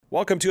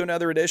Welcome to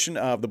another edition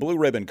of the Blue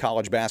Ribbon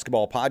College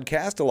Basketball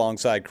Podcast.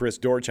 Alongside Chris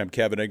Dortch, I'm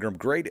Kevin Ingram.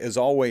 Great, as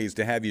always,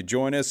 to have you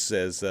join us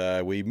as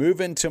we move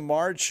into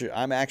March.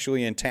 I'm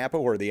actually in Tampa,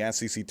 where the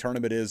SEC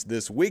tournament is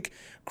this week.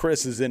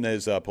 Chris is in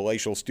his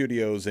palatial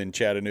studios in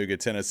Chattanooga,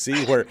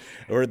 Tennessee,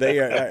 where they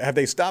have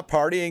they stopped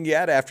partying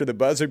yet after the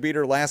buzzer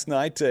beater last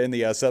night in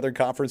the Southern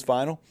Conference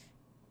Final?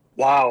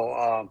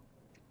 Wow.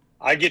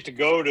 I get to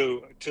go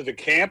to the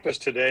campus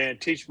today and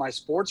teach my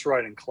sports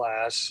writing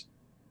class,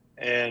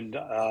 and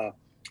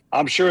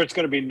I'm sure it's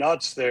going to be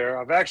nuts there.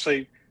 I've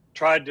actually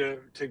tried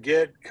to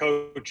get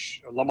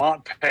Coach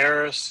Lamont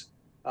Paris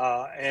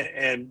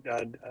and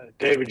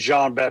David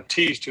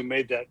Jean-Baptiste, who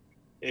made that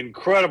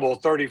incredible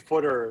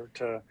 30-footer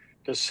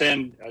to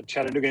send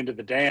Chattanooga into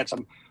the dance.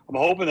 I'm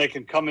hoping they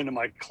can come into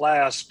my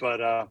class,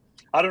 but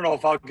I don't know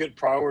if I'll get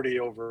priority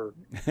over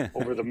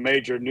the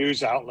major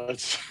news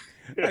outlets.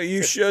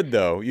 You should,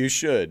 though. You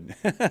should.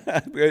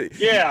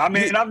 Yeah, I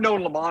mean, I've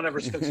known Lamont ever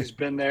since he's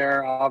been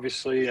there,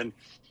 obviously, and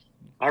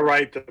I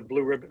write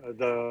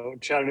the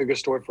Chattanooga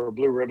story for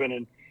Blue Ribbon,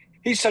 and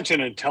he's such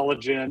an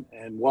intelligent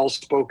and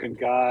well-spoken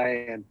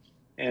guy,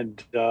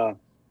 and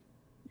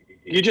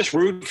you just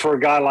root for a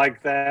guy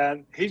like that.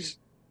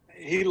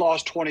 He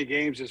lost 20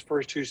 games his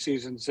first two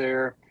seasons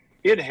there.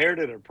 He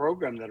inherited a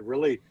program that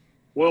really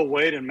Will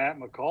Wade and Matt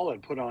McCall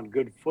had put on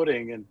good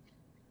footing, and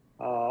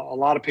a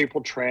lot of people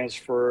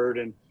transferred,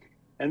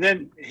 and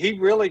then he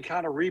really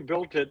kind of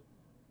rebuilt it.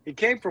 He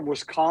came from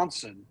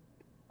Wisconsin,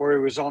 where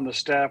he was on the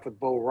staff with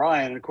Bo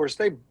Ryan. And of course,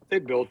 they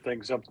build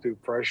things up through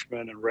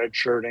freshmen and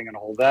redshirting and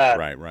all that.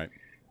 Right.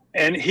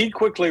 And he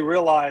quickly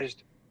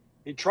realized,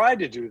 he tried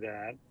to do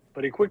that,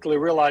 but he quickly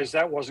realized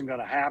that wasn't going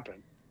to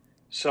happen.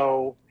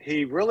 So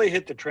he really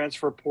hit the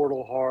transfer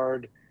portal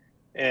hard.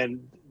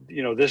 And,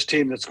 you know, this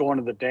team that's going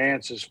to the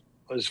dance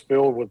is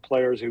filled with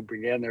players who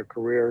began their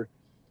career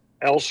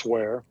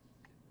elsewhere.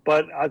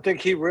 But I think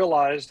he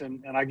realized,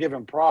 and I give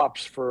him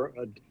props for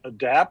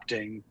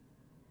adapting,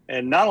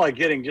 and not only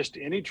getting just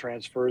any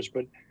transfers,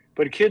 but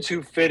kids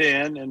who fit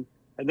in, and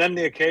then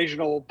the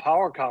occasional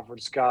power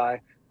conference guy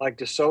like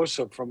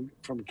DeSosa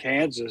from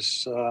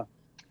Kansas,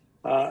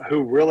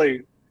 who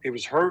really, he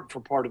was hurt for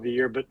part of the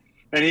year,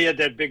 and he had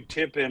that big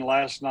tip in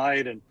last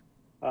night, and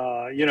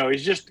he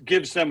just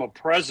gives them a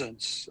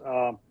presence.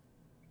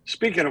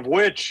 Speaking of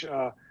which,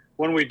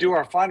 when we do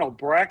our final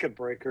bracket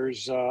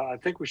breakers, I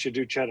think we should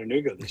do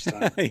Chattanooga this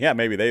time. Yeah,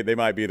 maybe they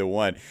might be the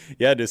one.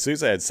 Yeah,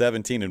 D'Souza had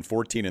 17 and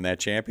 14 in that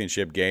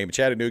championship game.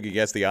 Chattanooga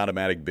gets the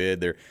automatic bid.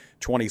 They're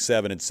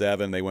 27 and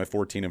 7. They went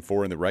 14 and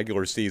 4 in the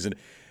regular season.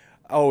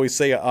 I always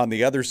say on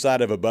the other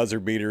side of a buzzer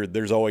beater,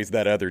 there's always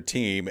that other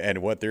team and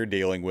what they're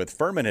dealing with.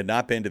 Furman had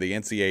not been to the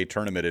NCAA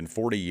tournament in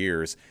 40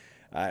 years.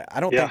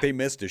 I don't think they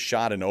missed a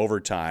shot in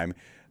overtime.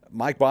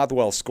 Mike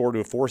Bothwell scored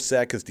with 4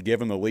 seconds to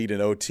give him the lead in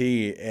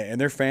OT,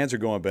 and their fans are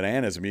going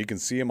bananas. I mean, you can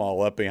see them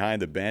all up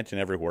behind the bench and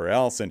everywhere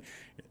else, and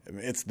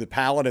it's the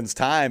Paladins'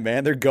 time,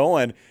 man. They're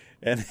going,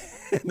 and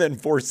then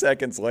 4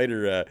 seconds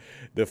later,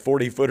 the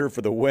 40-footer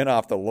for the win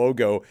off the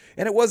logo.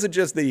 And it wasn't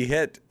just that he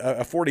hit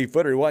a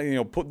 40-footer.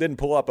 Well, didn't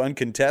pull up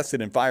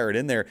uncontested and fire it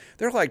in there.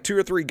 There were like 2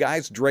 or 3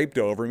 guys draped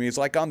over him. He's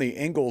like on the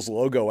Ingles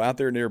logo out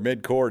there near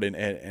midcourt,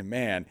 and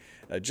man,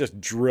 just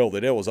drilled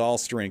it. It was all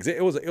strings.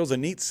 It was a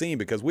neat scene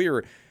because we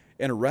were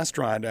in a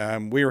restaurant.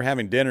 We were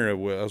having dinner. I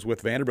was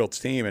with Vanderbilt's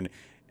team, and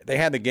they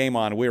had the game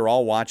on. We were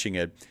all watching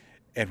it.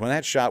 And when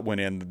that shot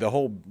went in, the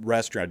whole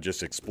restaurant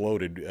just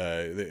exploded.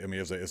 It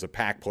was a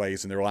packed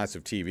place, and there were lots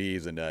of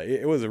TVs, and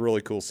it was a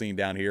really cool scene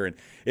down here. And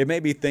it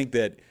made me think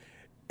that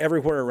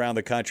everywhere around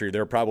the country,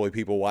 there are probably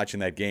people watching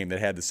that game that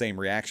had the same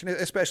reaction,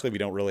 especially if you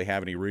don't really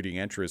have any rooting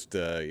interest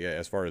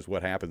as far as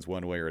what happens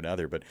one way or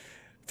another. But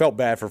felt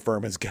bad for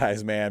Furman's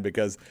guys, man,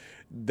 because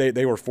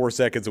they were 4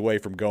 seconds away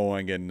from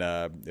going, and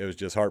it was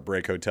just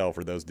heartbreak hotel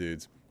for those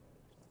dudes.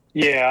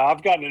 Yeah,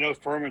 I've gotten to know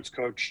Furman's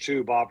coach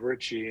too, Bob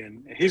Ritchie,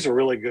 and he's a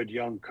really good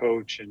young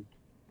coach. And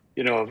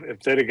if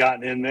they'd have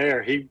gotten in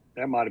there,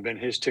 that might have been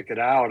his ticket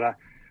out.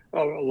 A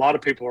lot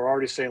of people are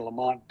already saying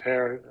Lamont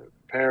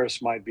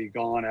Paris might be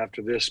gone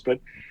after this, but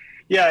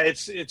yeah,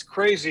 it's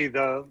crazy.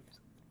 I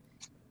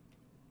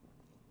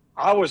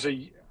was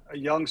a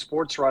young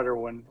sports writer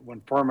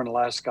when Furman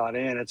last got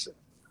in. It's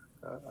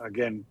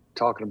again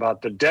talking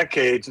about the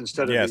decades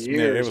instead of the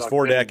years. It was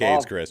 4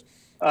 decades, Chris.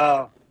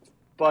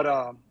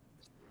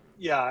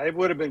 Yeah, it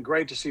would have been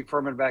great to see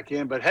Furman back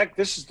in, but heck,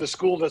 this is the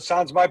school that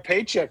signs my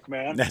paycheck,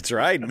 man. That's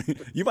right.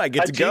 You might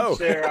get to go.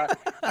 There.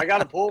 I got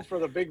to pull for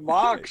the big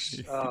mocks.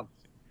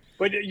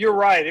 But you're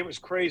right. It was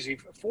crazy.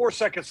 4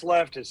 seconds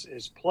left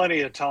is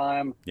plenty of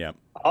time. Yeah.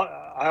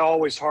 I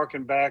always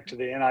harken back to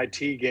the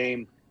NIT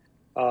game,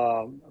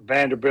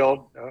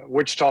 Vanderbilt,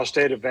 Wichita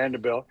State at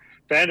Vanderbilt.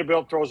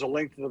 Vanderbilt throws a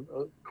length of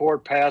the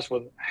court pass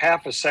with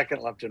half a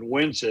second left and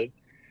wins it.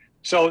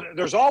 So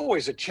there's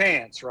always a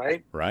chance,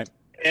 right? Right.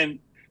 And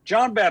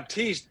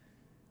Jean-Baptiste,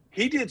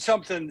 he did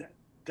something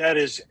that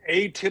is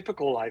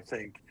atypical, I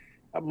think.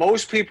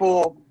 Most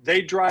people,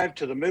 they drive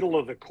to the middle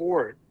of the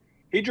court.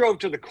 He drove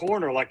to the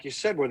corner, like you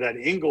said, where that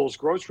Ingles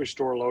grocery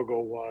store logo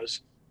was.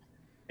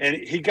 and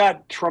he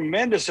got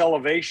tremendous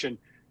elevation,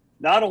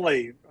 not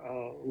only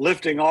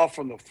lifting off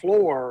from the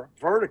floor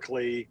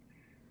vertically,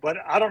 but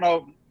I don't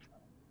know.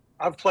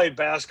 I've played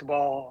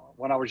basketball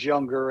when I was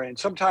younger, and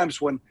sometimes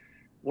when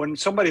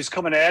somebody's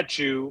coming at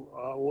you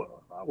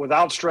with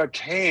outstretched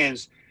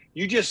hands,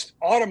 you just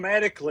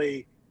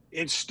automatically,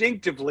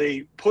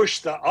 instinctively push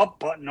the up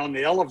button on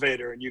the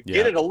elevator, and you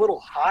get it a little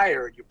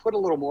higher. You put a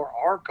little more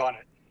arc on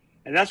it,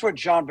 and that's what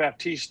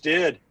Jean-Baptiste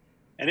did,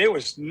 and it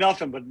was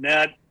nothing but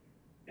net.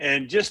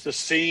 And just the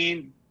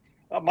scene,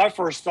 my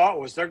first thought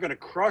was they're going to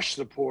crush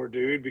the poor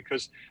dude,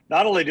 because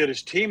not only did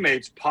his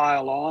teammates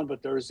pile on,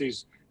 but there's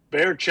these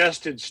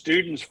bare-chested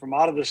students from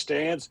out of the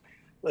stands.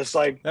 It's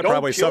like, that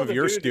probably some of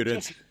your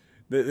students.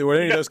 Were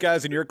any of those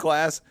guys in your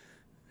class?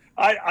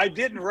 I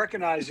didn't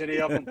recognize any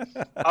of them.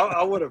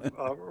 I would have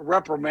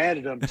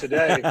reprimanded them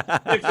today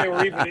if they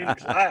were even in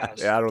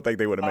class. Yeah, I don't think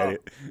they would have made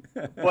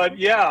it. But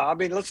yeah, I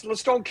mean,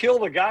 let's don't kill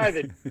the guy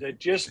that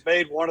just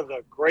made one of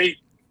the great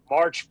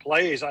March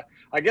plays.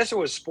 I guess it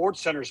was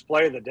SportsCenter's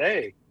play of the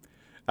day.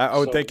 I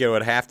would think it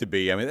would have to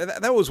be. I mean,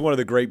 that was one of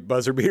the great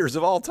buzzer beaters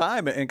of all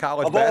time in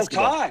college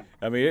basketball. Of all time.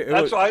 I mean,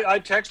 that's why I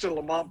texted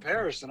Lamont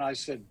Paris and I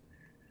said,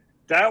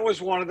 that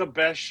was one of the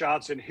best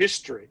shots in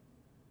history.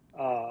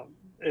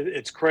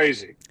 It's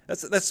crazy.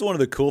 That's one of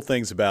the cool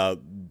things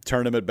about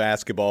tournament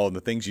basketball and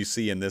the things you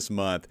see in this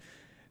month.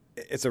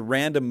 It's a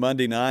random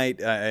Monday night,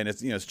 and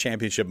it's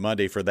Championship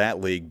Monday for that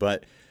league,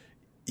 but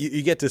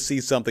you get to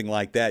see something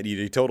like that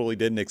you totally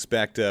didn't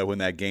expect when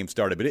that game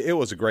started. But it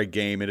was a great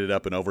game, ended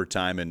up in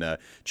overtime, and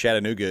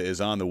Chattanooga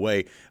is on the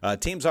way.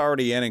 Teams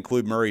already in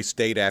include Murray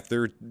State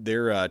after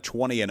their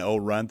 20-0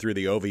 run through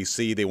the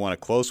OVC. They won a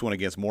close one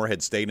against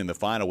Morehead State in the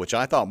final, which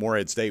I thought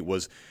Morehead State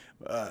was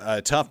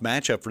a tough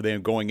matchup for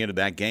them going into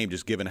that game,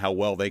 just given how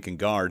well they can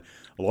guard.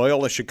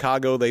 Loyola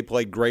Chicago, they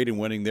played great in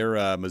winning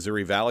their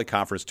Missouri Valley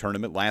Conference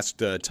tournament.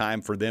 Last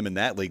time for them in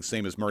that league,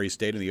 same as Murray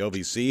State in the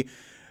OVC.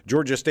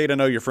 Georgia State, I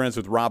know you're friends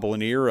with Rob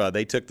Lanier.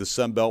 They took the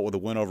Sun Belt with a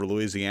win over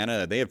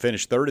Louisiana. They had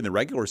finished third in the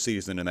regular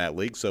season in that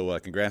league, so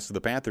congrats to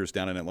the Panthers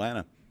down in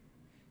Atlanta.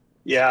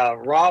 Yeah,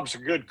 Rob's a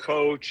good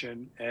coach,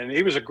 and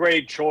he was a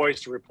great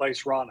choice to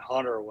replace Ron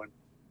Hunter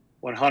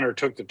when Hunter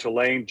took the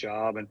Tulane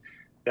job. And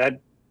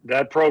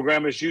that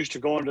program is used to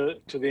going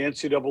to the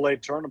NCAA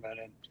tournament,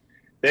 and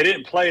they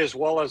didn't play as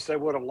well as they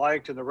would have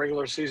liked in the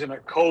regular season.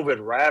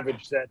 COVID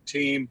ravaged that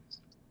team,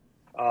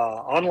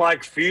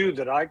 unlike few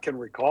that I can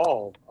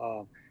recall.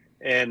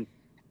 And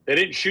they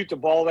didn't shoot the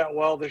ball that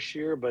well this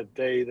year, but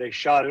they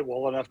shot it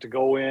well enough to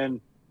go in.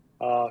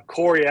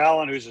 Corey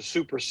Allen, who's a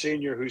super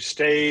senior who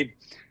stayed,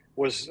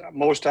 was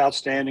most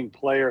outstanding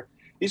player.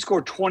 He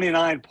scored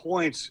 29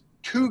 points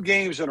 2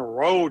 games in a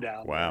row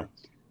down there.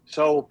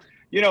 So,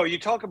 you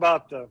talk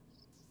about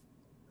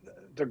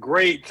the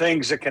great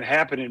things that can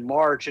happen in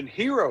March, and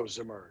heroes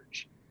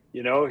emerge.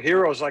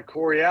 Heroes like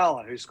Corey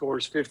Allen, who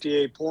scores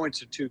 58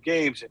 points in 2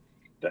 games,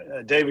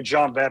 and David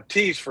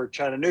Jean-Baptiste for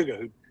Chattanooga,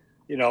 who,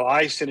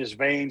 ice in his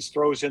veins,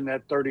 throws in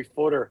that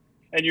 30-footer.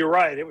 And you're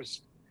right,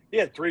 he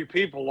had 3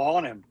 people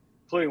on him,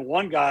 including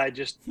one guy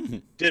just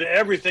did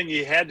everything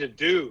he had to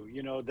do,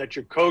 that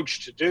you're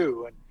coached to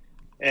do.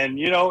 And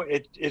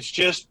it's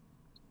just,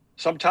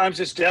 sometimes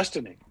it's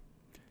destiny.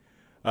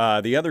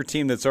 The other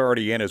team that's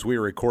already in as we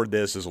record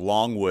this is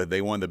Longwood.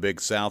 They won the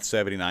Big South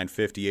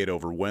 79-58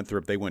 over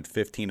Winthrop. They went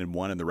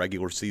 15-1 in the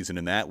regular season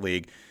in that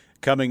league.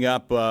 Coming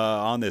up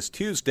on this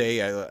Tuesday,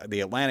 the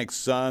Atlantic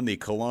Sun, the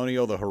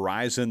Colonial, the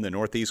Horizon, the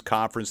Northeast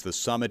Conference, the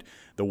Summit,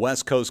 the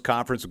West Coast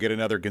Conference will get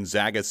another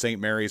Gonzaga-St.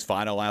 Mary's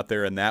final out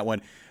there in that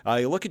one.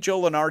 You look at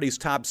Joe Lunardi's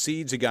top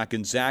seeds. You got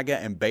Gonzaga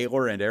and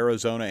Baylor and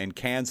Arizona and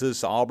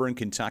Kansas, Auburn,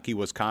 Kentucky,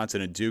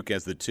 Wisconsin, and Duke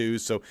as the 2s.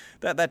 So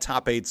that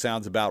top 8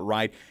 sounds about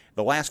right.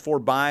 The last 4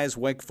 byes,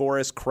 Wake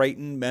Forest,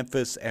 Creighton,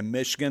 Memphis, and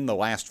Michigan. The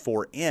last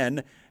 4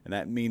 in. And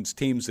that means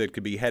teams that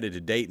could be headed to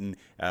Dayton.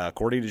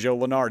 According to Joe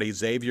Lunardi,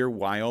 Xavier,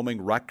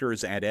 Wyoming,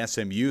 Rutgers, and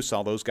SMU.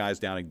 Saw those guys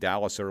down in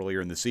Dallas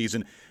earlier in the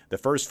season. The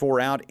first 4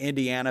 out,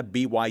 Indiana,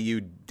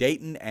 BYU,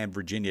 Dayton, and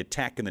Virginia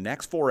Tech. And the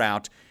next 4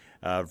 out,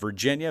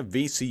 Virginia,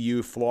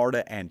 VCU,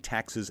 Florida, and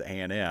Texas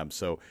A&M.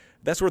 So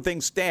that's where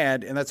things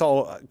stand, and that's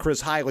all,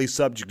 Chris, highly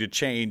subject to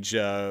change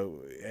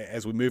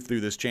as we move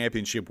through this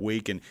championship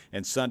week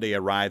and Sunday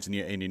arrives, and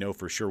you know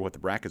for sure what the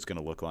bracket's going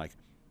to look like.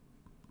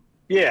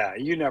 Yeah,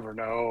 you never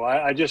know.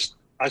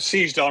 I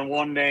seized on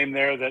one name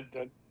there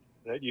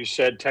that you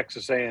said,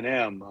 Texas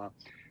A&M.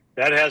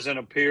 That hasn't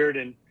appeared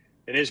in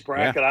his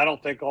bracket, I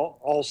don't think,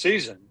 all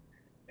season.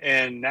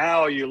 And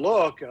now you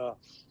look,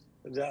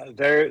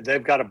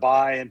 they've got to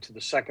buy into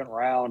the second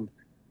round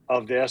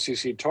of the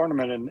SEC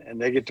tournament,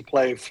 and they get to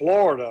play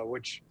Florida,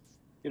 which,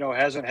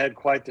 hasn't had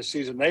quite the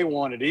season they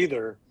wanted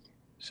either.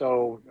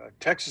 So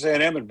Texas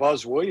A&M and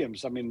Buzz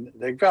Williams, I mean,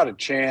 they've got a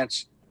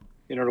chance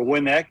to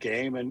win that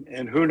game,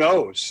 and who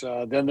knows?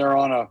 Then they're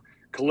on a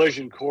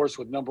collision course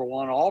with number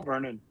 1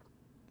 Auburn, and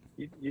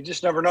you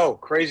just never know.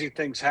 Crazy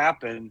things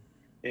happen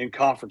in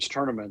conference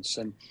tournaments,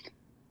 and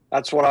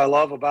that's what I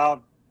love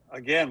about.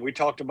 Again, we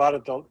talked about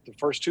it the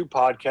first 2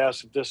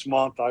 podcasts of this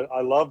month.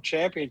 I love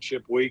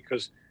championship week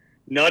because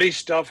nutty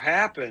stuff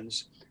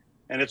happens,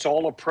 and it's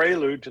all a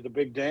prelude to the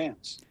big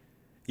dance.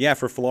 Yeah,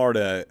 for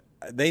Florida,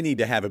 they need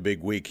to have a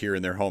big week here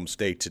in their home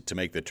state to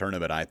make the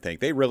tournament, I think.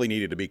 They really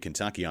needed to beat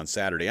Kentucky on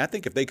Saturday. I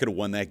think if they could have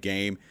won that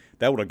game,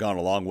 that would have gone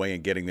a long way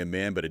in getting them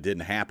in, but it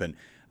didn't happen.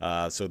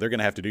 So they're going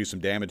to have to do some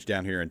damage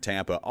down here in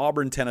Tampa.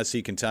 Auburn,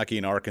 Tennessee, Kentucky,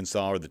 and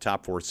Arkansas are the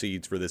top 4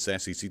 seeds for this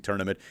SEC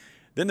tournament.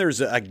 Then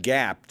there's a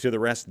gap to the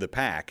rest of the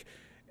pack.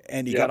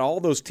 And you got all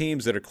those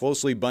teams that are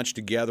closely bunched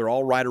together,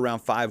 all right around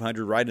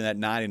 500, right in that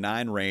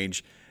 9-9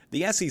 range.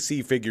 The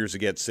SEC figures to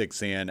get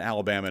 6 in.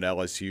 Alabama and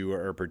LSU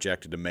are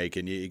projected to make it.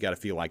 And you got to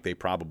feel like they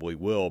probably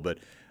will. But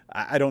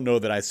I don't know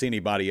that I see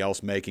anybody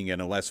else making it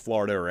unless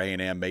Florida or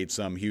A&M made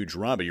some huge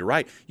run. But you're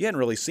right. You hadn't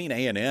really seen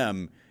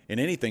A&M in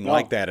anything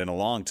like that in a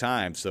long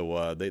time.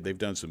 So they've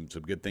done some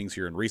good things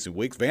here in recent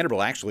weeks.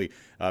 Vanderbilt actually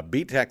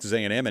beat Texas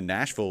A&M in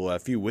Nashville a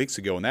few weeks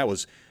ago, and that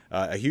was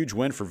a huge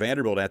win for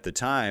Vanderbilt at the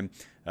time,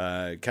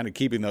 kind of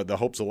keeping the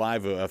hopes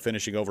alive of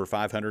finishing over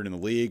 500 in the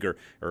league or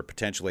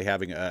potentially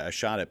having a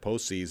shot at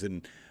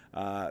postseason.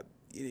 I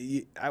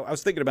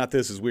was thinking about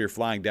this as we were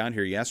flying down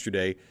here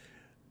yesterday,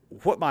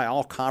 what my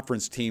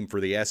all-conference team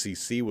for the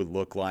SEC would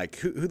look like,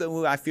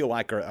 who I feel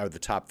like are the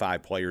top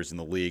 5 players in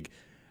the league.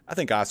 I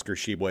think Oscar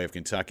Tshiebwe of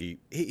Kentucky,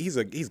 he's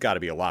got to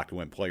be a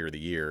lock-to-win player of the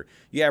year.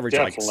 You average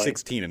like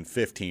 16 and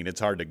 15. It's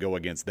hard to go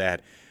against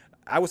that.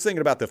 I was thinking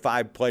about the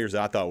 5 players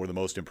that I thought were the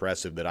most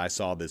impressive that I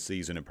saw this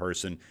season in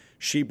person.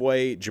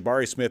 Tshiebwe,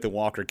 Jabari Smith, and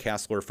Walker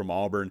Kessler from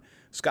Auburn.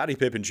 Scottie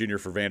Pippen Jr.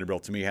 for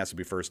Vanderbilt, to me, has to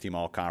be first-team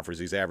all-conference.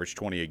 He's averaged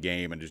 20 a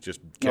game and has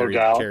just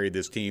carried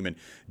this team. And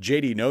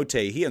J.D. Note,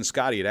 he and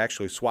Scottie had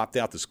actually swapped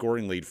out the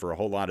scoring lead for a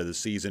whole lot of the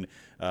season.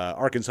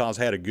 Arkansas's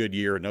had a good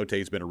year, and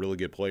Note's been a really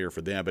good player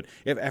for them. But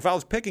if I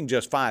was picking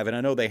just 5, and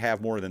I know they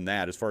have more than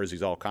that as far as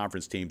these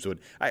all-conference teams,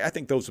 I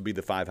think those would be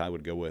the 5 I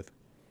would go with.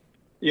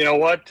 You know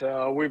what?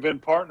 We've been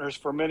partners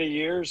for many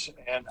years,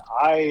 and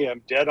I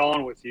am dead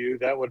on with you.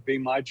 That would be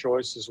my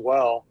choice as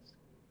well.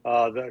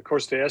 Of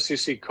course, the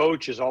SEC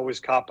coaches always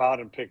cop out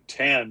and pick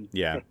 10.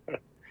 Yeah.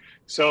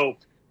 So,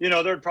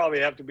 there'd probably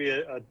have to be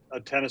a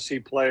Tennessee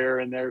player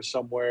in there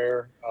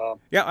somewhere.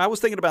 Yeah, I was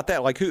thinking about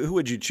that. Like, who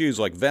would you choose?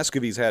 Like,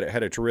 Vescovi's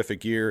had a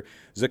terrific year.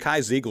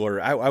 Zakai Ziegler,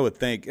 I would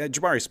think.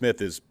 Jabari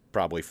Smith is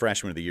probably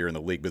freshman of the year in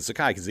the league, but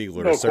Zakai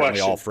Ziegler is certainly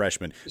all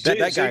freshman.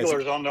 That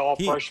Ziegler's on the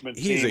all-freshman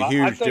team. He's a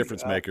huge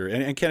difference maker.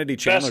 And Kennedy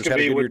Chandler's had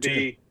a good year,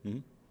 too. Mm-hmm.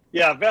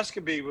 Yeah,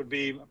 Vescovi would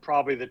be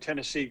probably the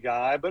Tennessee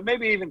guy, but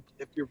maybe even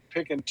if you're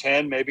picking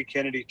 10, maybe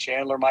Kennedy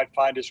Chandler might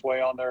find his way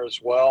on there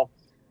as well.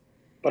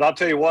 But I'll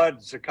tell you what,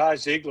 Zakai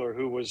Ziegler,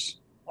 who was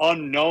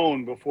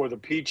unknown before the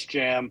Peach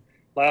Jam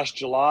last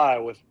July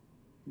with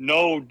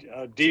no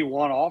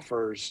D1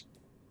 offers,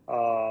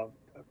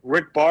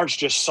 Rick Barnes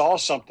just saw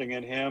something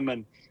in him,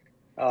 and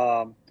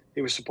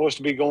he was supposed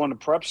to be going to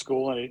prep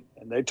school, and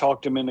they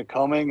talked him into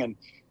coming, and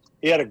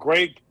he had a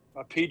great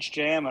Peach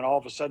Jam, and all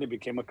of a sudden he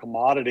became a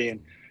commodity.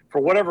 And for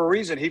whatever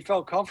reason, he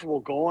felt comfortable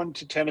going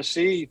to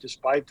Tennessee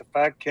despite the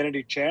fact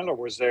Kennedy Chandler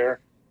was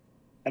there.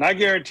 And I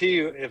guarantee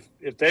you,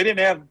 if they didn't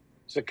have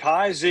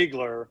Zakai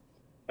Ziegler,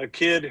 a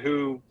kid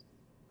who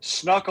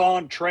snuck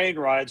on train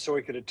rides so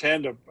he could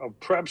attend a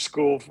prep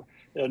school,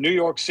 a New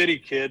York City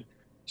kid,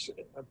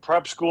 a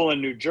prep school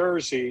in New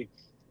Jersey,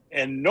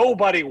 and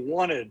nobody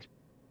wanted,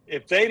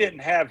 if they didn't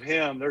have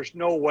him, there's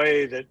no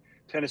way that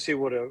Tennessee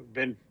would have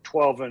been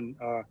 12 and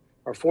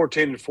or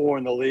 14-4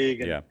 in the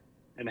league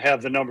and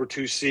have the number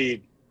 2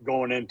 seed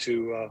going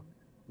into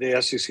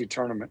the SEC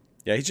tournament.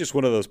 Yeah, he's just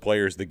one of those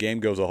players. The game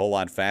goes a whole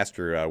lot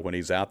faster when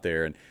he's out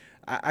there. And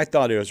I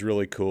thought it was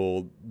really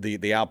cool,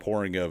 the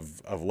outpouring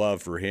of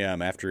love for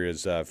him after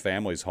his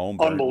family's home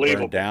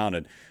burned down.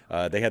 And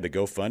they had the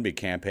GoFundMe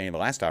campaign. The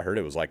last I heard,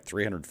 it was like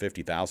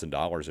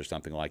 $350,000 or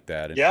something like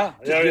that. And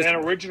an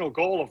original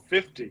goal of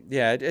 50.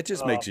 Yeah, it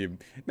just makes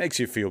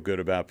you feel good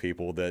about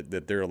people,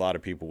 that there are a lot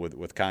of people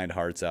with kind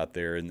hearts out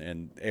there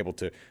and able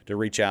to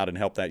reach out and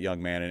help that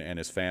young man and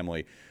his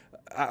family.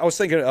 I was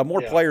thinking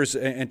more players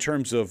in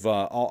terms of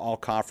all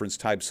conference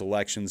type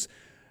selections.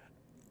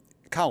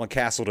 Colin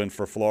Castleton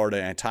for Florida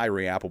and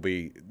Tyree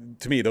Appleby,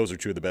 to me, those are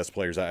 2 of the best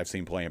players I've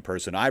seen play in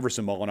person.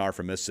 Iverson Molinar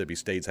from Mississippi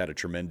State's had a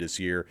tremendous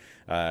year.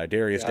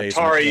 Darius Days.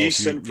 Tari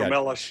Eason from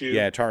LSU.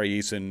 Yeah, Tari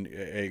Eason,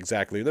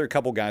 exactly. There are a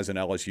couple guys in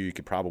LSU you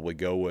could probably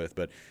go with.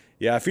 But,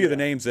 a few of the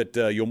names that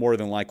you'll more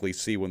than likely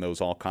see when those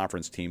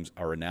all-conference teams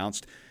are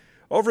announced.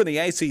 Over in the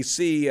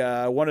ACC,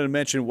 I wanted to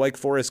mention Wake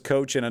Forest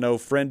coach, and I know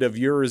friend of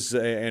yours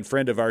and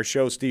friend of our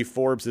show, Steve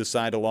Forbes, has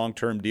signed a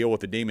long-term deal with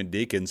the Demon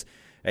Deacons.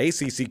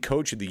 ACC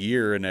Coach of the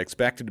Year and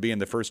expected to be in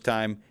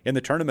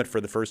the tournament for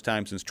the first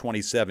time since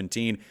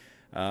 2017.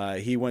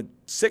 He went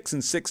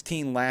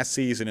 6-16 last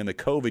season in the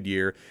COVID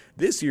year.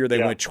 This year they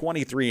went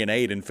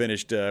 23-8 and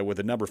finished with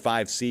a number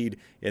 5 seed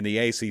in the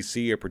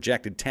ACC, a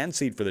projected 10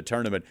 seed for the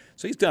tournament.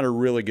 So he's done a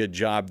really good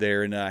job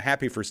there, and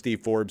happy for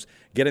Steve Forbes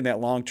getting that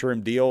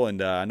long-term deal.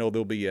 And I know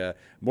they'll be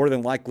more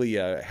than likely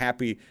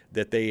happy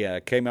that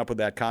they came up with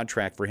that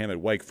contract for him at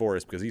Wake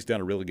Forest, because he's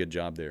done a really good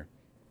job there.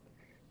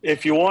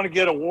 If you want to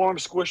get a warm,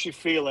 squishy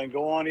feeling,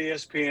 go on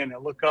ESPN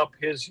and look up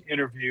his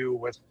interview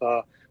with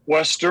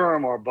Wes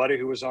Durham, our buddy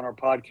who was on our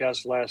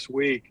podcast last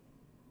week,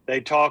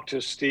 they talked to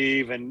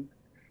Steve, and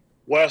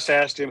Wes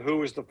asked him who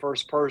was the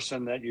first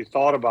person that you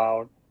thought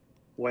about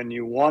when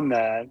you won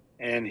that,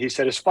 and he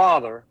said his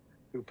father,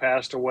 who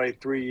passed away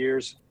 3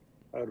 years.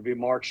 It'll be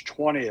March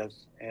 20th,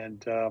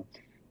 and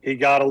he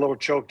got a little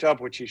choked up,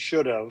 which he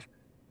should have.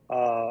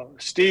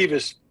 Steve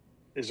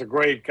is a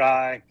great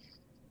guy.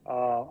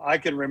 I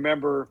can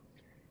remember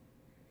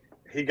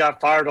he got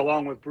fired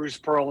along with Bruce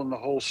Pearl and the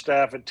whole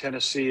staff at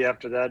Tennessee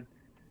after that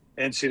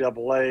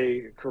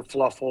NCAA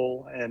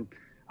kerfluffle. And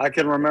I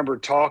can remember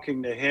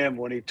talking to him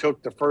when he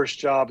took the first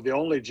job, the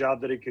only job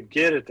that he could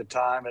get at the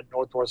time at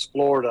Northwest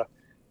Florida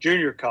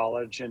Junior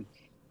College. And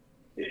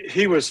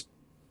he was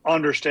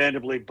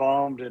understandably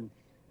bummed and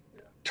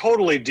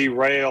totally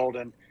derailed.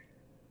 And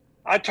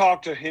I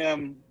talked to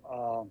him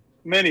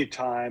many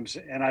times,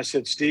 and I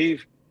said,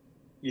 Steve,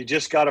 you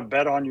just got to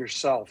bet on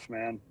yourself,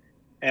 man.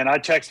 And I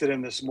texted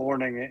him this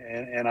morning,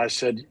 and I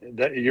said,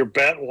 that your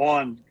bet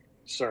won,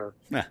 sir.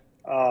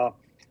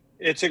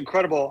 It's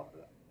incredible.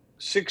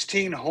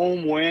 16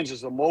 home wins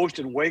is the most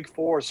in Wake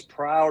Forest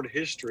proud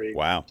history.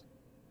 Wow.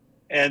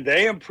 And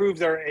they improved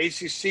their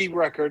ACC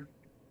record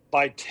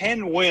by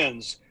 10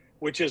 wins,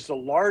 which is the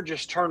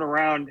largest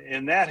turnaround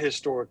in that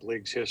historic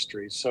league's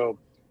history. So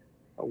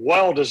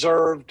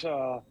well-deserved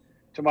to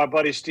my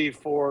buddy Steve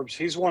Forbes.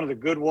 He's one of the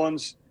good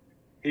ones.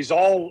 He's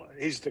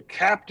the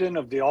captain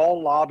of the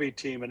all-lobby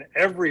team in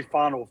every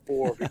Final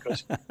Four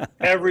because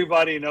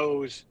everybody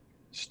knows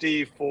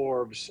Steve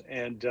Forbes,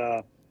 and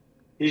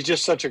he's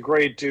just such a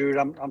great dude.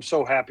 I'm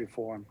so happy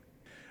for him.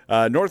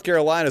 North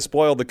Carolina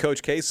spoiled the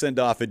Coach K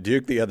send-off at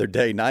Duke the other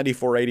day,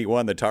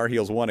 94-81. The Tar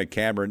Heels won at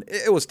Cameron.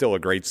 It was still a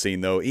great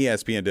scene, though.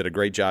 ESPN did a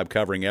great job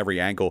covering every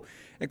angle,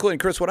 including,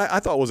 Chris, what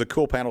I thought was a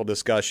cool panel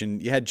discussion.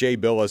 You had Jay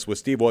Billis with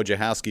Steve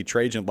Wojciechowski,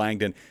 Trajan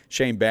Langdon,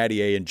 Shane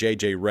Battier, and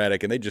J.J.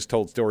 Redick, and they just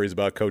told stories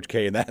about Coach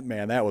K. And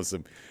that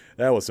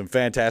was some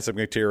fantastic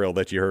material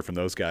that you heard from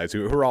those guys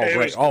who are all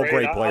great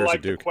players I like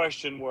at Duke. The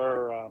question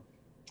where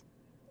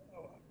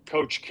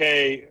Coach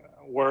K,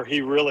 where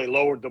he really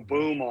lowered the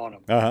boom on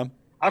him. Uh-huh.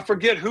 I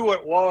forget who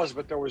it was,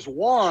 but there was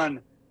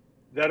one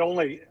that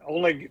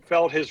only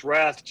felt his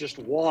wrath just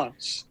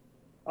once.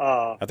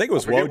 I think it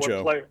was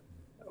Wojo.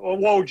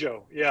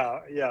 Wojo,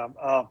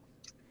 yeah.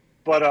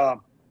 But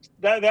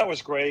that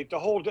was great. The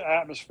whole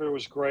atmosphere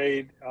was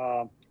great.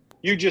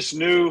 You just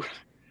knew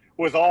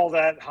with all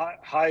that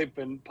hype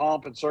and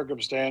pomp and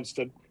circumstance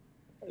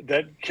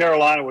that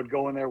Carolina would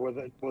go in there with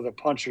a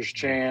puncher's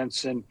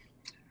chance. And,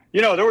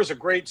 there was a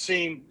great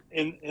scene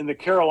in the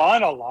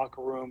Carolina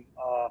locker room.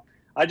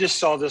 I just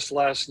saw this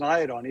last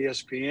night on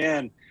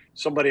ESPN.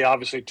 Somebody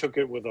obviously took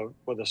it with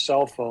a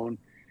cell phone,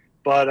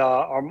 but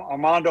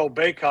Armando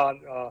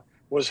Bacot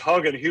was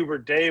hugging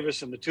Hubert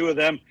Davis, and the two of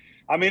them,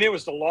 I mean, it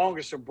was the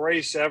longest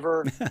embrace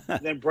ever.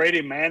 Then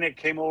Brady Manick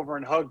came over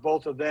and hugged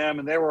both of them,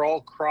 and they were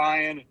all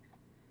crying.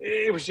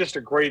 It was just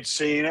a great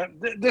scene.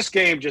 This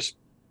game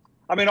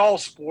all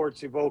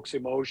sports evokes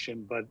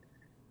emotion, but,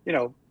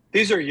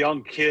 these are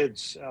young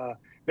kids.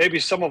 Maybe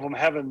some of them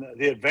having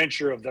the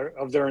adventure of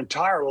their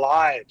entire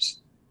lives.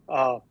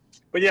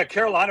 But yeah,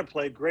 Carolina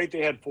played great.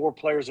 They had 4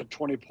 players at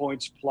 20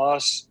 points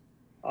plus.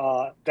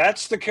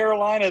 That's the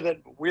Carolina that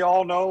we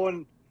all know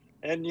and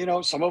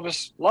some of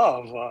us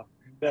love.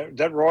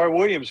 That Roy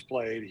Williams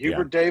played.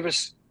 Hubert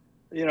Davis,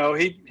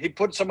 he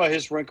put some of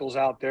his wrinkles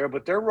out there,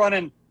 but they're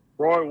running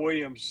Roy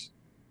Williams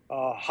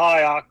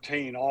high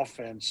octane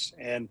offense,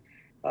 and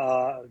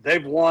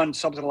they've won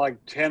something like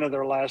 10 of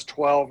their last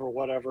 12 or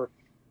whatever.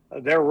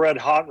 They're red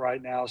hot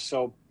right now.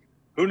 So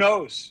who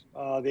knows?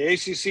 The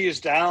ACC is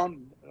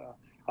down.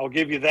 I'll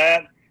give you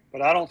that.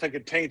 But I don't think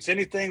it taints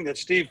anything that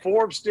Steve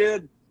Forbes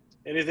did,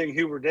 anything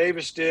Hubert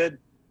Davis did.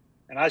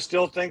 And I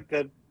still think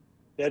that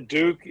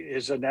Duke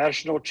is a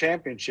national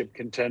championship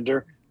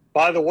contender.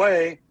 By the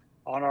way,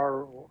 on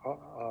our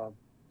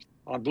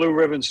on Blue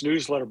Ribbon's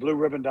newsletter,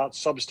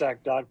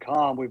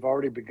 blueribbon.substack.com, we've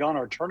already begun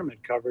our tournament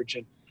coverage.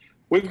 And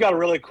we've got a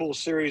really cool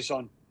series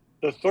on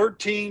the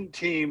 13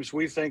 teams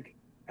we think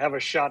have a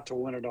shot to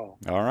win it all.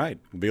 All right.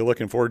 We'll be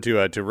looking forward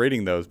to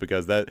reading those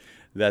because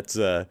that's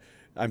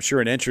I'm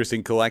sure an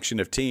interesting collection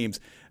of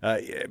teams.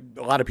 A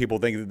lot of people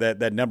think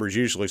that number is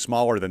usually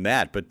smaller than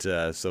that, but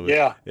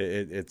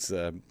it's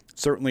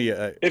certainly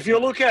if you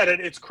look at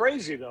it, it's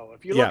crazy though.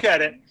 If you look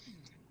at it,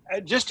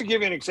 just to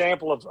give you an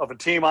example of a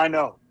team I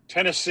know,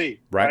 Tennessee,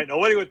 right?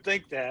 Nobody would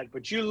think that,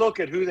 but you look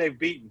at who they've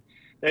beaten.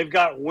 They've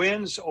got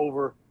wins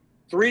over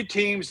 3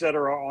 teams that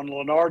are on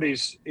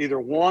Lunardi's either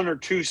 1 or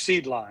 2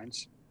 seed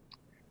lines.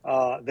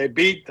 They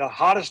beat the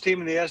hottest team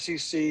in the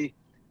SEC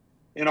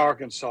in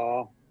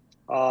Arkansas.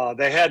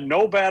 They had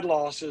no bad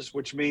losses,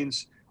 which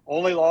means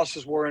only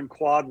losses were in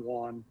quad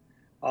 1.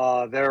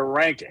 They're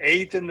ranked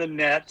 8th in the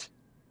net,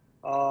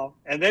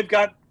 and they've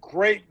got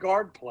great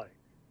guard play.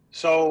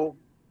 So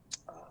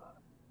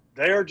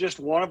they are just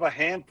one of a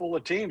handful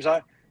of teams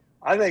I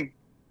think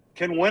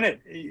can win it.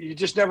 You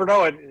just never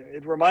know.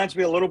 It reminds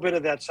me a little bit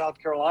of that South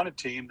Carolina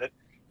team that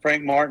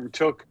Frank Martin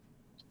took.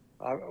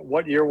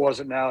 What year was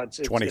it now? It's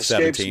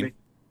 2017.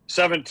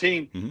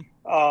 17.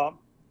 uh,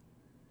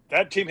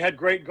 that team had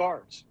great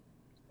guards,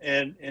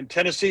 and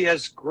Tennessee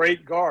has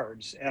great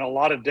guards and a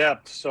lot of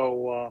depth.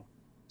 So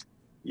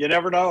you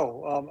never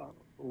know.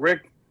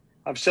 Rick,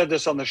 I've said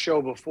this on the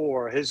show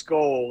before. His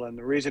goal and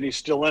the reason he's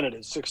still in it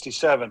at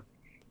 67,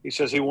 he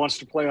says he wants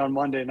to play on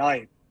Monday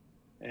night,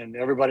 and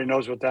everybody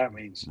knows what that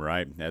means.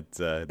 Right. That's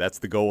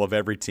the goal of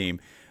every team.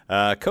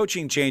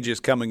 Coaching changes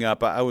coming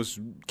up. I was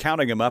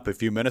counting them up a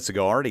few minutes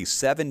ago. Already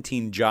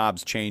 17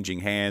 jobs changing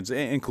hands,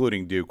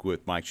 including Duke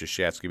with Mike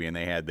Krzyzewski, and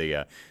they had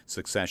the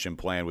succession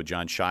plan with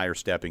John Shire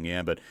stepping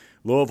in. But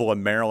Louisville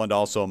and Maryland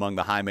also among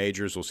the high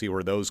majors. We'll see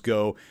where those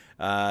go.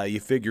 You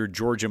figure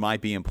Georgia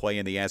might be in play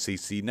in the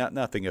SEC.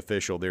 Nothing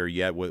official there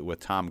yet with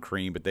Tom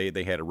Crean, but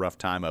they had a rough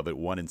time of it,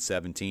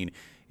 1-17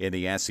 in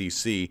the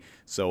SEC.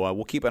 So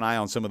we'll keep an eye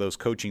on some of those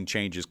coaching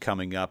changes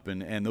coming up,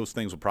 and those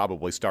things will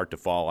probably start to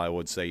fall. I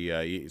would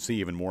say see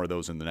even more of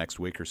those in the next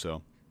week or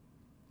so.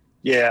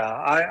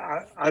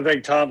 Yeah, I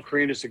think Tom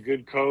Crean is a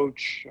good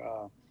coach.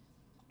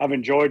 I've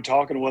enjoyed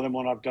talking with him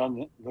when I've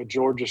done the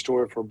Georgia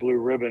story for Blue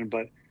Ribbon,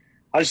 but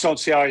I just don't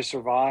see how he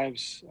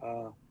survives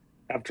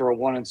after a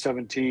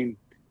 1-17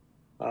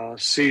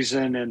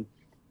 season, and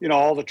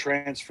all the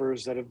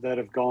transfers that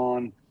have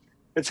gone.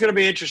 It's going to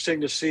be interesting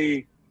to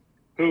see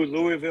who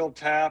Louisville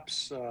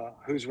taps,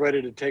 who's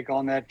ready to take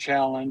on that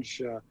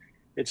challenge.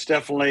 It's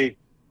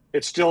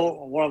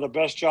still one of the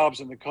best jobs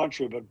in the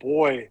country, but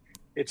boy,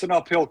 it's an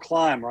uphill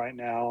climb right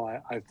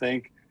now, I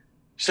think.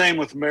 Same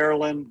with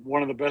Maryland,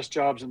 one of the best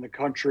jobs in the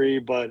country,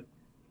 but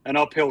an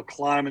uphill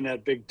climb in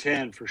that Big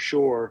Ten for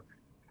sure.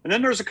 And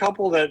then there's a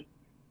couple that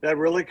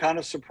really kind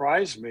of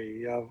surprised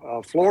me.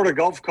 Florida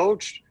Gulf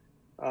Coast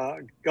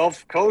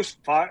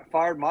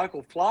fired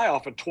Michael Fly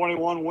off a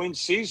 21-win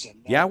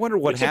season. Yeah, I wonder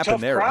what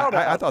happened there.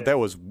 I thought that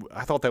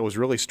was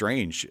really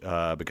strange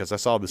because I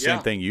saw the same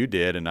thing you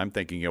did, and I'm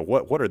thinking,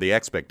 what are the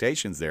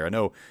expectations there? I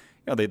know,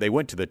 they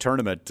went to the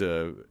tournament.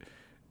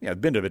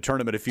 Been to the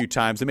tournament a few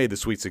times. They made the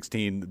Sweet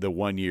 16 the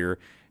one year,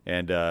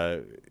 and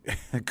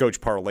Coach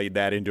parlayed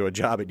that into a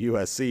job at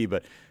USC.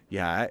 But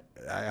yeah,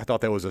 I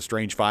thought that was a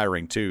strange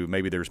firing too.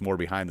 Maybe there's more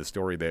behind the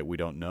story that we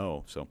don't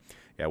know. So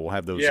yeah, we'll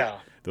have those. Yeah.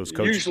 Those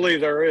coaches. Usually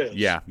there is.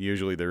 Yeah,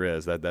 usually there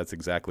is. That's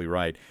exactly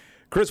right.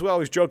 Chris, we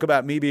always joke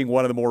about me being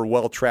one of the more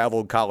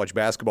well-traveled college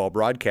basketball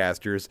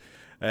broadcasters.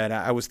 And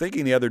I was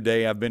thinking the other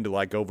day, I've been to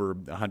like over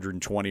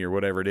 120 or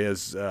whatever it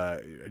is,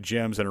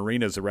 gyms and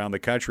arenas around the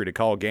country to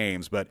call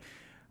games. But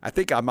I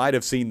think I might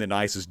have seen the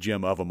nicest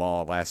gym of them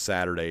all last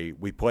Saturday.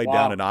 We played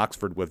down in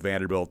Oxford with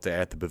Vanderbilt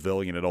at the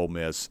Pavilion at Ole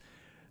Miss.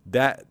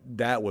 That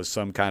was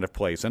some kind of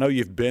place. I know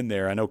you've been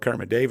there. I know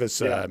Kermit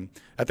Davis, I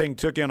think,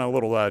 took in a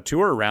little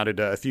tour around it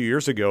a few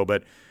years ago,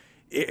 but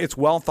it's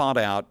well thought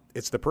out.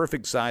 It's the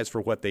perfect size for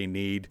what they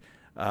need.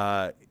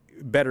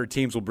 Better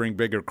teams will bring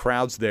bigger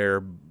crowds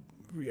there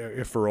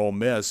for Ole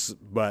Miss,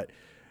 but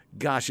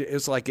gosh,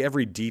 it's like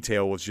every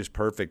detail was just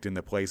perfect in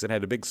the place. It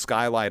had a big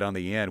skylight on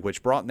the end,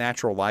 which brought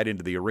natural light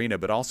into the arena,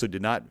 but also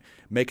did not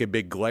make a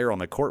big glare on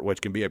the court,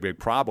 which can be a big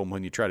problem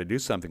when you try to do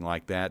something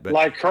like that. But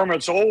like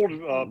Kermit's old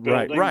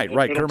building. Right.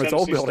 Kermit's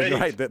old building,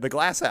 right, the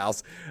glass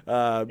house.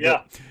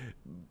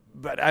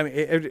 But I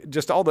mean,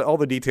 just all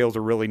the details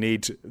are really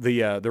neat.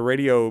 The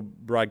radio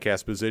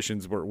broadcast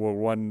positions were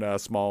one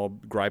small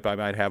gripe I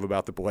might have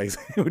about the place.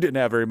 We didn't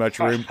have very much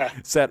room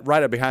set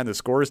right up behind the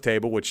scores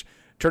table, which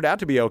turned out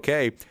to be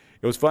okay.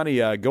 It was funny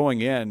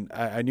going in.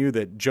 I knew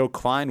that Joe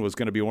Klein was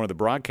going to be one of the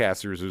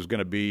broadcasters who was going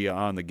to be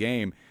on the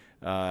game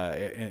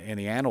in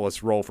the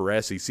analyst role for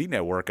SEC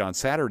Network on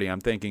Saturday.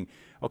 I'm thinking,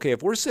 okay,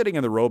 if we're sitting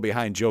in the row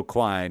behind Joe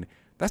Klein,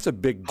 that's a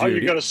big dude. How are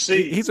you going to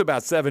see? He's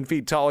about 7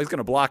 feet tall. He's going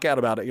to block out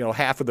about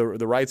half of the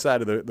right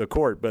side of the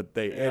court. But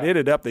it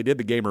ended up they did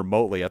the game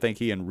remotely. I think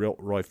he and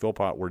Roy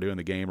Philpott were doing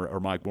the game, or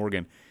Mike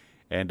Morgan,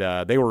 and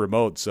they were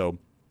remote, so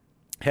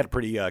had a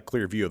pretty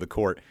clear view of the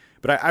court.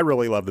 But I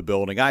really love the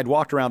building. I'd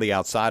walked around the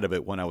outside of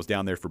it when I was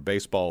down there for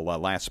baseball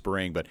last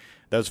spring, but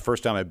that was the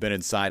first time I've been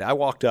inside. I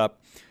walked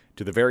up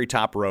to the very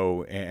top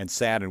row and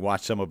sat and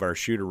watched some of our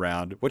shoot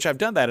around, which I've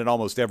done that in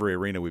almost every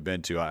arena we've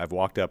been to. I've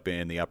walked up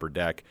in the upper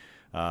deck.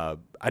 I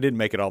didn't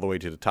make it all the way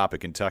to the top of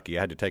Kentucky.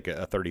 I had to take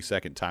a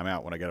 30-second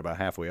timeout when I got about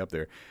halfway up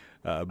there.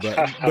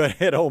 But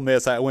at Ole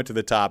Miss, I went to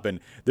the top, and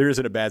there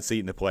isn't a bad seat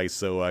in the place.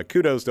 So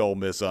kudos to Ole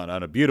Miss on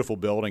a beautiful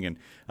building. And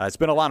it's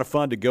been a lot of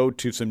fun to go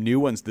to some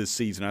new ones this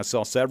season. I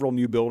saw several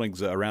new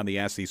buildings around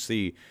the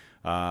SEC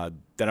that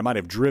I might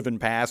have driven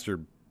past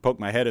or poked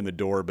my head in the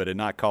door, but had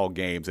not called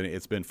games. And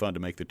it's been fun to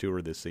make the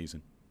tour this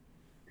season.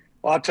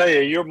 Well, I'll tell you,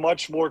 you're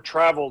much more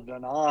traveled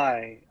than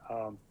I.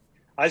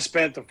 I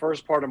spent the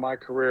first part of my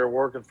career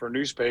working for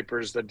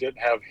newspapers that didn't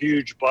have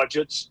huge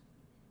budgets,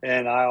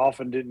 and I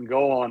often didn't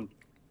go on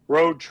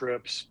road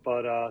trips.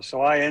 But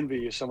so I envy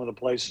you some of the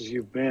places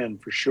you've been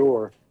for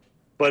sure.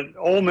 But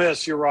Ole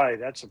Miss, you're right.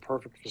 That's a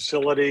perfect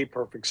facility,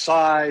 perfect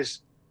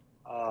size,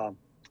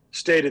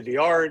 state of the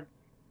art.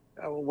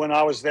 When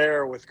I was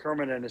there with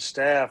Kermit and his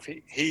staff,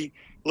 he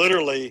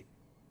literally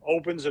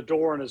opens a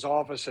door in his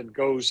office and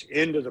goes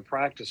into the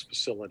practice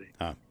facility.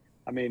 Huh.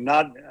 I mean,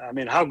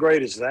 how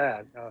great is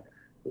that?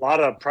 A lot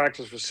of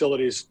practice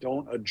facilities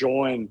don't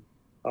adjoin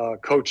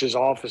coach's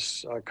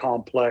office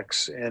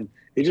complex, and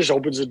he just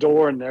opens the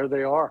door, and there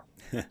they are.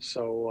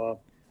 So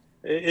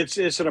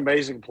it's an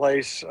amazing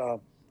place.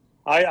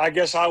 I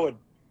guess I would.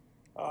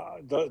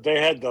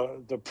 They had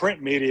the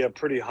print media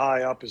pretty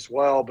high up as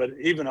well, but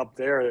even up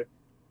there,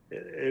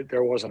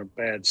 there wasn't a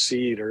bad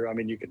seat, or I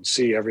mean, you can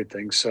see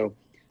everything. So,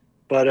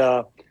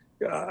 but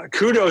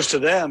kudos to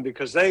them,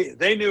 because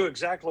they knew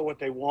exactly what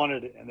they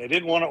wanted, and they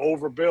didn't want to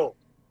overbuild.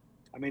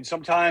 I mean,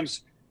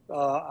 sometimes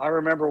I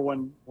remember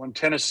when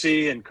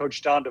Tennessee and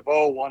Coach Don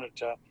DeVoe wanted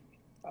to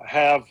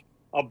have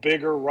a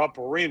bigger Rupp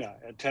Arena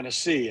at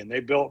Tennessee, and they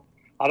built,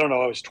 I don't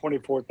know, it was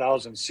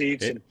 24,000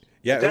 seats. And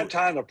at that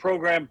time, the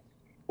program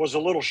was a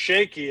little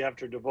shaky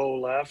after DeVoe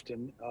left,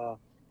 and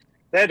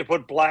they had to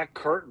put black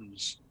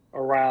curtains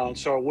around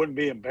so it wouldn't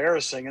be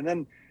embarrassing. And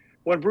then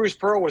when Bruce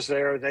Pearl was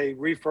there, they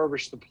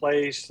refurbished the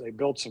place. They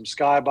built some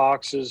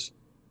skyboxes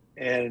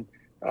and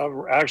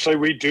actually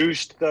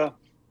reduced the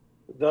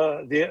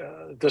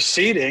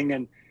seating.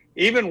 And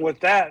even with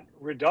that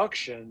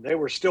reduction, they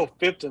were still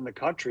fifth in the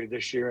country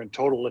this year in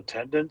total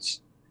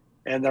attendance.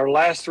 And their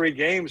last 3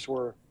 games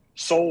were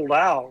sold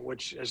out,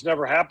 which has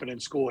never happened in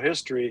school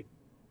history.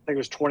 I think it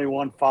was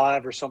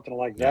 21-5 or something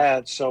like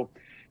that. So,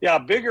 yeah,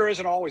 bigger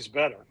isn't always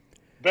better.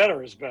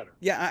 Better is better.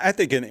 Yeah, I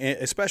think,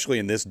 especially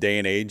in this day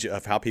and age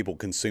of how people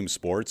consume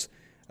sports,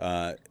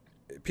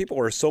 people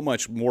are so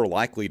much more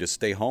likely to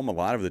stay home a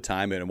lot of the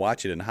time and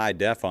watch it in high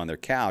def on their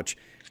couch.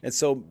 And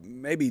so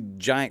maybe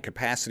giant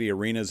capacity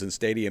arenas and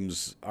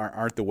stadiums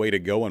aren't the way to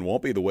go and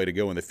won't be the way to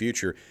go in the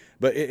future.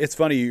 But it's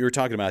funny, you were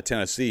talking about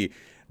Tennessee.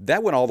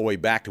 That went all the way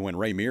back to when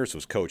Ray Mears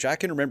was coach. I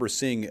can remember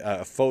seeing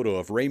a photo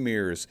of Ray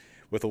Mears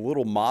with a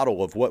little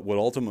model of what would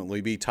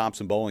ultimately be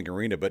Thompson-Boling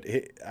Arena. But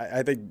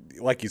I think,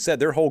 like you said,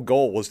 their whole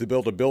goal was to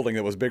build a building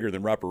that was bigger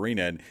than Rupp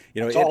Arena. And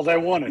that's all they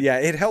wanted. Yeah,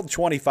 it held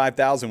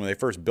 25,000 when they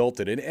first built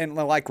it. And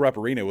like Rupp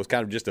Arena, it was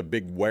kind of just a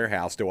big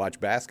warehouse to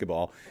watch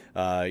basketball.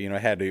 It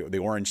had the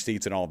orange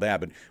seats and all that.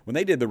 But when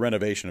they did the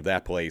renovation of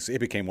that place, it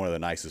became one of the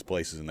nicest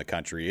places in the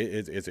country.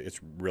 It's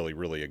really,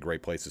 really a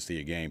great place to see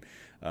a game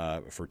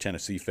for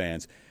Tennessee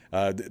fans.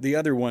 The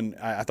other one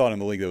I thought in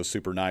the league that was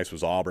super nice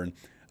was Auburn.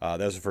 That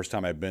was the first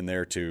time I've been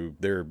there to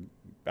their,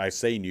 I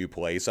say new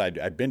place.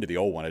 I'd been to the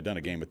old one. I'd done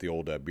a game at the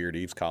old Beard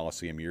Eves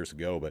Coliseum years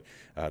ago, but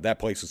that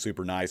place was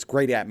super nice.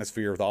 Great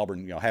atmosphere with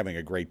Auburn, having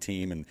a great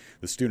team, and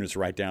the students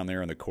right down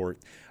there in the court.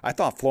 I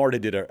thought Florida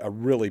did a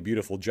really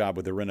beautiful job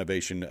with the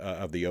renovation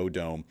of the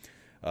O-Dome.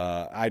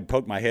 I'd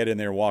poked my head in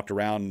there and walked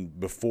around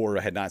before.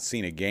 I had not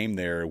seen a game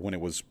there when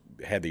it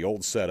had the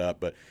old setup,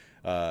 but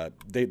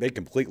they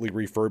completely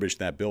refurbished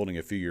that building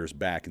a few years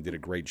back and did a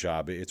great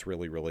job. It's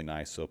really, really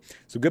nice. So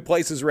good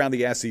places around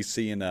the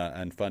SEC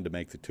and fun to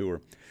make the tour.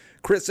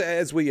 Chris,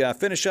 as we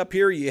finish up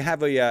here, you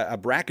have a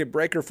bracket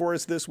breaker for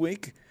us this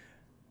week?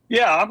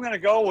 Yeah, I'm going to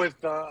go with,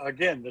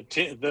 again,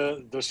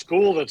 the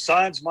school that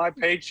signs my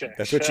paycheck.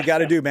 That's what you got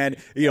to do, man.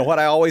 You know what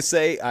I always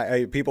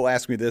say? People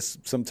ask me this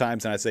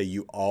sometimes, and I say,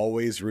 you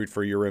always root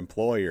for your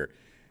employer.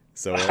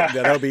 So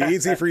that'll be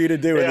easy for you to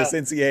do in this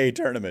NCAA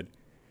tournament.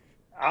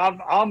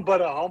 I'm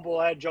but a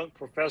humble adjunct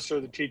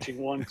professor that's teaching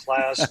one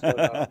class.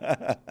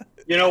 But,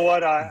 you know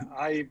what?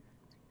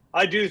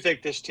 I do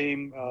think this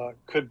team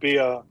could be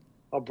a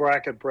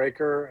bracket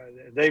breaker.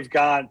 They've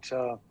got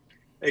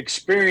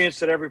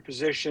experience at every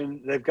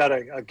position. They've got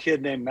a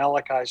kid named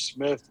Malachi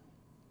Smith,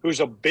 who's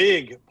a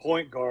big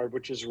point guard,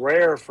 which is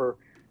rare for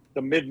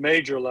the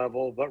mid-major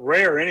level, but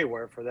rare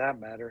anywhere for that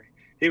matter.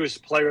 He was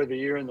player of the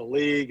year in the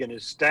league, and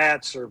his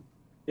stats are,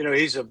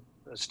 he's a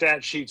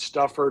stat sheet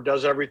stuffer,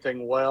 does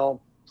everything well.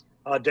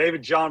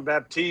 David John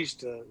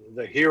Baptiste,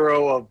 the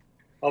hero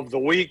of the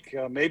week,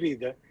 maybe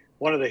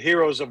one of the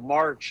heroes of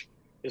March,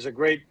 is a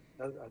great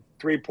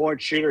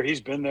three-point shooter.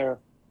 He's been there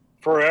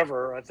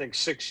forever, I think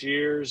 6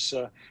 years.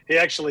 He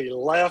actually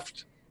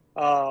left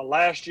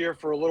last year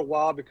for a little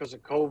while because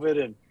of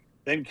COVID and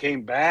then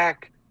came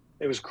back.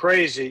 It was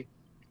crazy.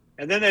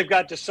 And then they've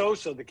got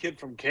DeSosa, the kid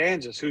from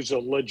Kansas, who's a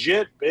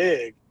legit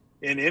big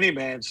in any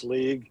man's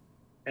league.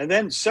 And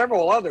then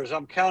several others,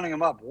 I'm counting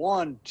them up,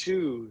 1,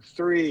 2,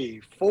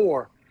 3,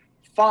 4,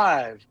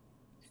 5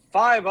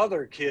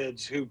 other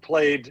kids who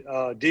played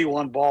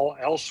D1 ball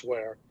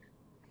elsewhere.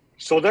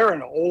 So they're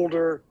an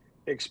older,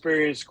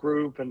 experienced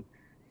group. And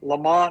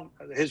Lamont,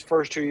 his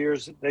first 2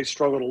 years, they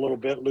struggled a little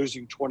bit,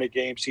 losing 20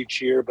 games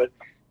each year. But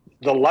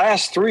the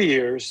last 3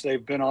 years,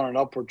 they've been on an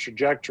upward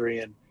trajectory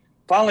and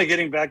finally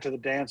getting back to the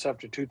dance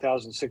after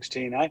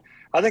 2016.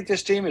 I think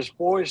this team is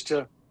poised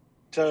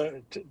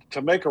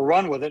to make a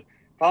run with it.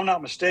 If I'm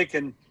not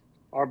mistaken,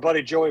 our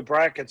buddy Joey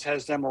Brackets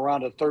has them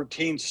around a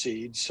 13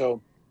 seed.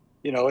 So,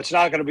 it's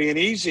not going to be an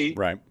easy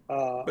right,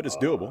 but it's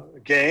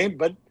doable game,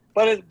 but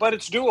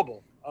it's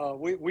doable.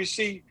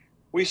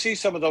 We see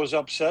some of those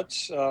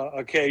upsets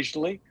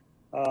occasionally,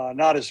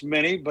 not as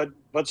many,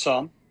 but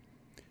some.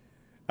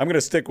 I'm going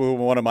to stick with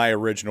one of my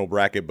original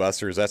bracket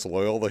busters. That's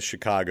Loyola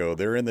Chicago.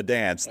 They're in the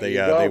dance.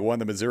 They won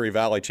the Missouri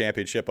Valley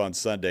Championship on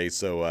Sunday,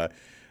 so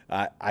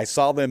I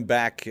saw them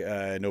back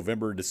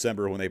November,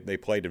 December when they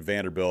played at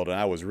Vanderbilt, and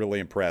I was really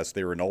impressed.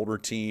 They were an older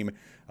team.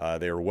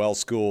 They were well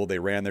schooled. They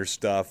ran their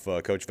stuff.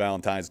 Coach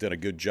Valentine's done a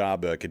good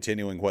job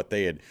continuing what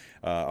they had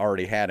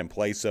already had in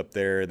place up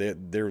there.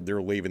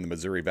 They're leaving the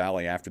Missouri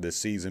Valley after this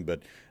season,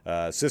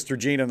 but Sister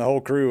Jean and the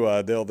whole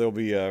crew they'll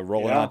be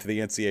rolling on to the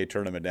NCAA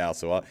tournament now.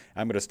 So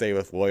I'm going to stay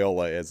with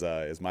Loyola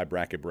as my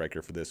bracket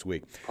breaker for this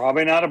week.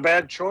 Probably not a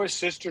bad choice.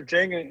 Sister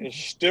Jean is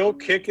still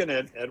kicking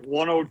it at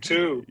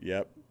 102.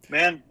 Yep.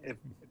 Man,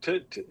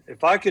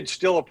 if I could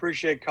still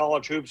appreciate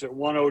college hoops at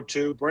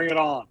 102, bring it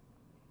on.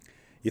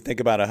 You think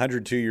about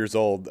 102 years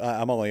old.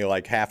 I'm only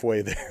like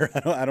halfway there.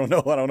 I don't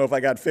know. I don't know if I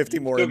got 50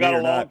 more Still in me got or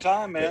a long not.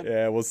 time, man.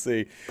 Yeah, we'll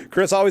see.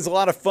 Chris, always a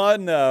lot of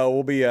fun.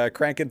 We'll be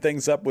cranking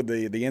things up with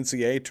the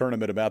NCAA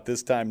tournament about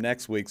this time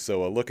next week,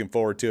 so looking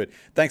forward to it.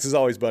 Thanks as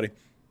always, buddy.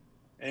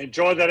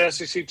 Enjoy that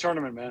SEC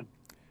tournament, man.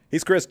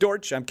 He's Chris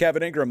Dortch. I'm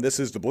Kevin Ingram.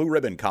 This is the Blue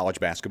Ribbon College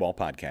Basketball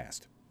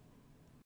Podcast.